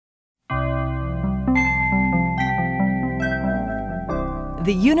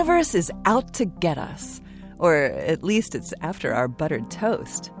The universe is out to get us. Or at least it's after our buttered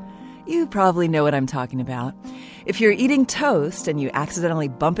toast. You probably know what I'm talking about. If you're eating toast and you accidentally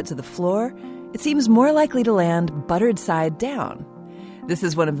bump it to the floor, it seems more likely to land buttered side down. This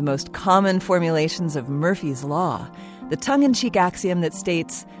is one of the most common formulations of Murphy's Law, the tongue-in-cheek axiom that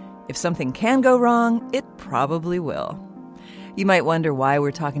states, if something can go wrong, it probably will. You might wonder why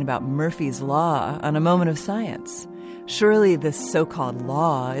we're talking about Murphy's Law on A Moment of Science. Surely this so-called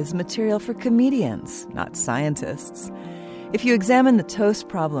law is material for comedians, not scientists. If you examine the toast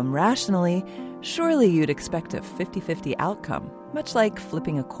problem rationally, surely you'd expect a 50-50 outcome, much like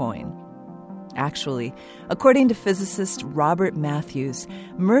flipping a coin. Actually, according to physicist Robert Matthews,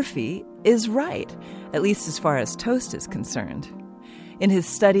 Murphy is right, at least as far as toast is concerned. In his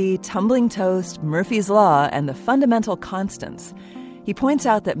study, Tumbling Toast, Murphy's Law, and the Fundamental Constants, he points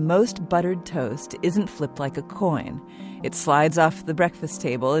out that most buttered toast isn't flipped like a coin. It slides off the breakfast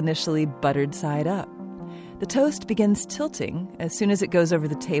table, initially buttered side up. The toast begins tilting as soon as it goes over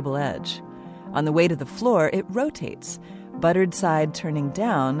the table edge. On the way to the floor, it rotates, buttered side turning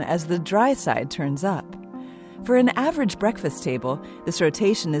down as the dry side turns up. For an average breakfast table, this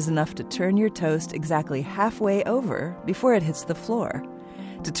rotation is enough to turn your toast exactly halfway over before it hits the floor.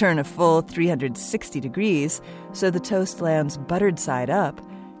 To turn a full 360 degrees so the toast lands buttered side up,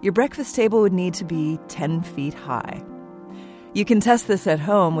 your breakfast table would need to be 10 feet high. You can test this at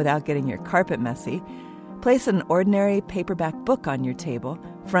home without getting your carpet messy. Place an ordinary paperback book on your table,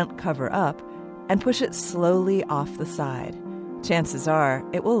 front cover up, and push it slowly off the side. Chances are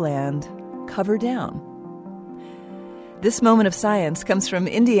it will land cover down. This Moment of Science comes from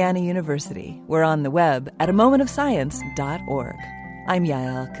Indiana University. We're on the web at amomentofscience.org. I'm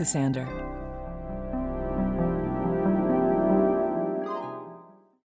Yael Ksander.